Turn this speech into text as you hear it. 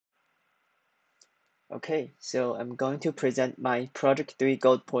Okay, so I'm going to present my Project 3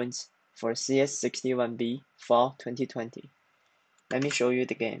 gold points for CS61B Fall 2020. Let me show you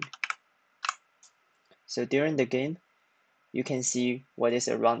the game. So during the game, you can see what is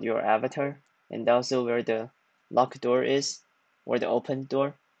around your avatar, and also where the locked door is, or the open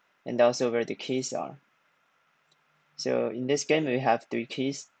door, and also where the keys are. So in this game, we have 3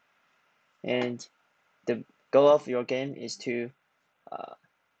 keys, and the goal of your game is to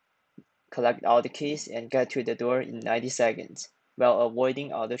collect all the keys and get to the door in 90 seconds, while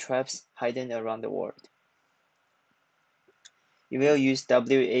avoiding all the traps hidden around the world. You will use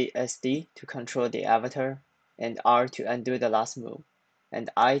WASD to control the avatar, and R to undo the last move, and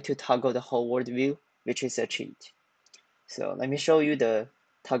I to toggle the whole world view, which is a cheat. So let me show you the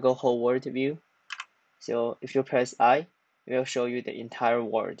toggle whole world view. So if you press I, it will show you the entire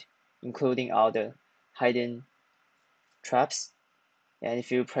world, including all the hidden traps. And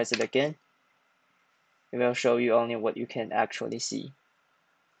if you press it again, it will show you only what you can actually see.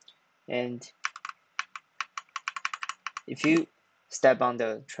 And if you step on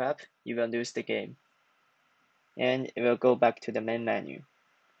the trap, you will lose the game. And it will go back to the main menu.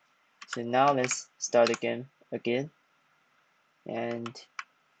 So now let's start the game again. And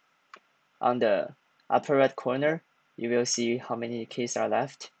on the upper right corner, you will see how many keys are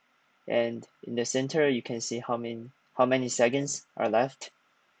left. And in the center, you can see how many seconds are left.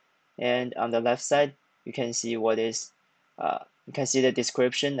 And on the left side, you can see you can see the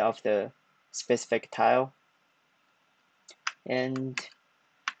description of the specific tile. And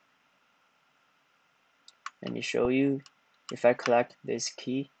let me show you. If I collect this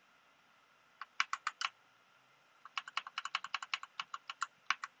key,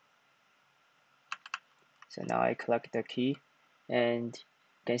 so now I collect the key, and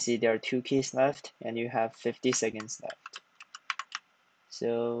you can see there are 2 keys left, and you have 50 seconds left.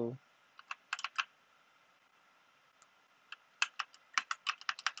 So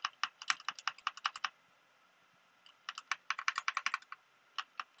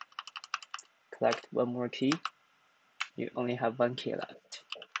collect 1 more key. You only have 1 key left.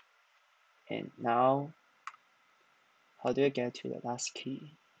 And now, how do I get to the last key?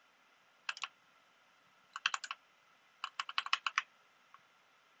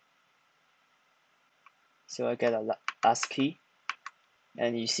 So I get a last key,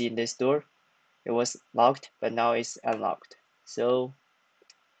 and you see in this door, it was locked, but now it's unlocked. So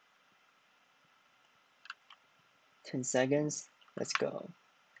 10 seconds, let's go.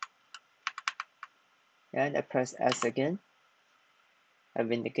 And I press S again, I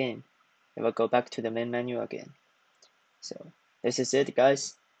win the game. It will go back to the main menu again. So this is it,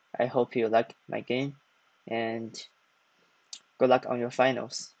 guys. I hope you like my game, and good luck on your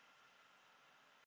finals.